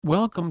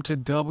Welcome to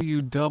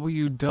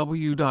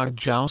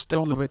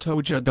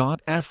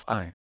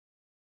www.joustoluotto.fi.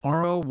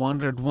 Ro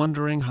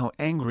wondering how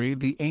angry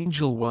the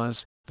angel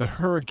was, the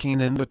hurricane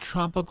in the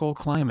tropical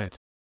climate.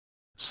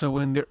 So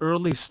in the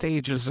early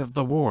stages of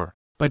the war,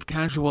 but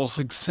casual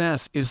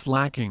success is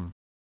lacking.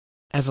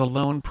 As a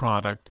loan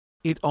product,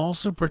 it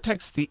also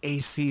protects the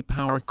AC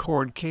power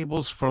cord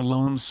cables for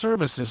loan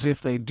services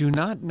if they do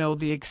not know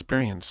the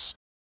experience.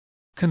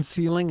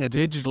 Concealing a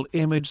digital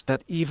image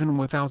that even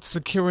without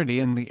security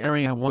in the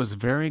area was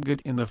very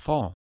good in the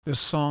fall. The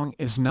song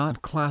is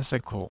not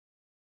classical.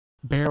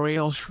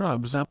 Burial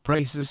shrubs up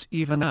races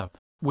even up,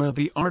 where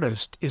the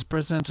artist is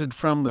presented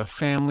from the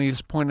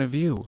family's point of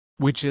view,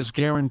 which is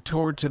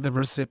guarantor to the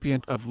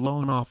recipient of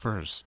loan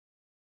offers.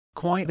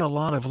 Quite a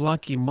lot of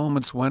lucky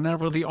moments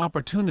whenever the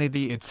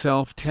opportunity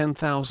itself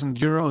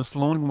 €10,000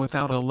 loan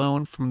without a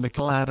loan from the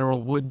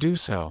collateral would do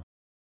so.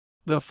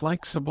 The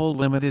flexible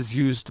limit is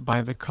used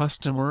by the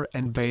customer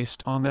and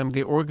based on them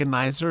the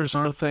organizers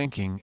are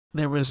thinking,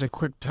 there is a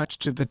quick touch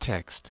to the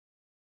text.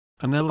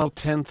 An LO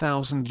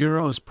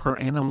 €10,000 per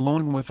annum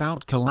loan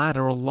without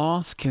collateral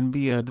loss can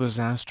be a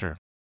disaster.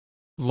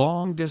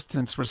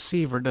 Long-distance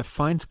receiver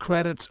defines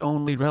credits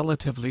only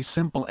relatively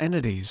simple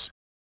entities.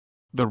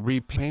 The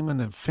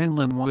repayment of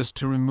Finland was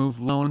to remove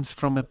loans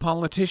from a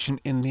politician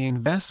in the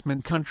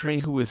investment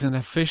country who is an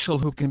official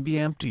who can be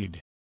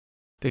emptied.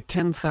 The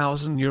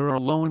 €10,000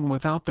 loan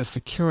without the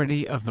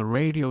security of the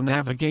radio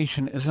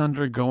navigation is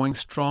undergoing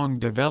strong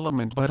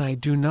development, but I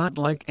do not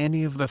like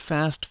any of the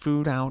fast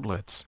food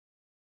outlets.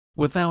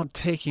 Without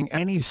taking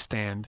any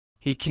stand,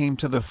 he came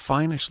to the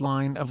finish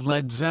line of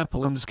Led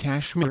Zeppelin's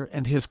Kashmir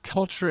and his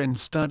culture and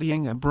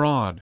studying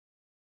abroad.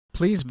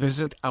 Please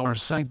visit our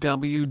site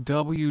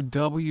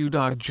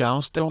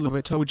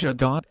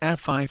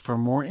www.joustoluotto.fi for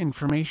more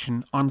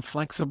information on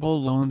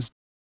flexible loans.